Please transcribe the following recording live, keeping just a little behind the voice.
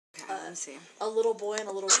Let's see. A little boy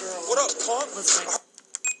and a little girl. What up, punk? Let's see. I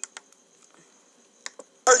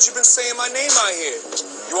heard you been saying my name out here.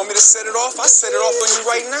 You want me to set it off? I set it off on you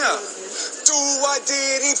right now. Do I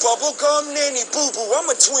diddy, bubblegum nanny boo-boo.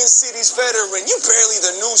 I'm a Twin Cities veteran. You barely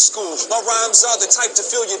the new school. My rhymes are the type to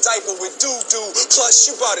fill your diaper with doo-doo.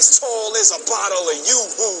 Plus, you about as tall as a bottle of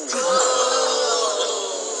yoo-hoo.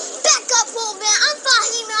 Back up, old man. I'm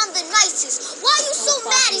Faheem and I'm the nicest. Why you so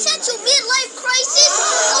mad? Is that your midlife crisis?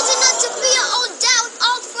 Old enough to be your own dad with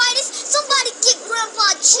arthritis? Somebody get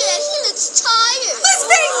Grandpa a chair. He looks tired.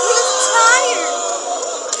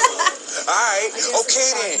 Alright, okay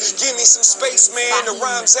then. Give me some space, man. The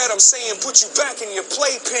rhymes that I'm saying put you back in your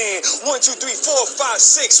playpen. 1, 2, 3, 4, 5,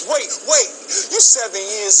 6. Wait. You 7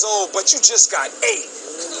 years old, but you just got 8.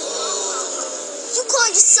 You call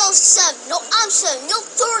yourself 7. No, I'm 7. You're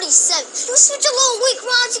 37. You switch your little weak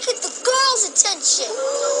rhymes to get the girls' attention.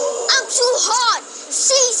 I'm too hard.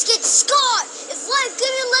 Seeds get scarred. If life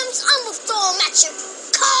gives you lemons, I'm gonna throw them at your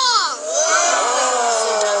car.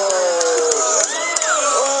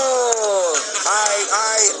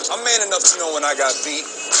 I'm man enough to know when I got beat.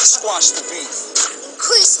 Squash the beef.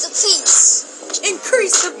 Increase the peace.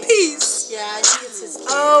 Increase the peace. Yeah, I think it's his kid.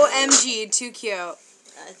 OMG, too cute.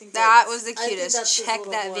 I think That was the I think cutest. that's his Check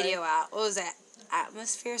little that boy. video out. What was that?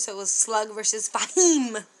 Atmosphere? So it was Slug versus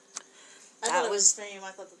Faheem. I thought it was Faheem.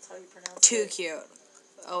 I thought that's how you pronounce it. Too cute.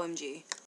 OMG.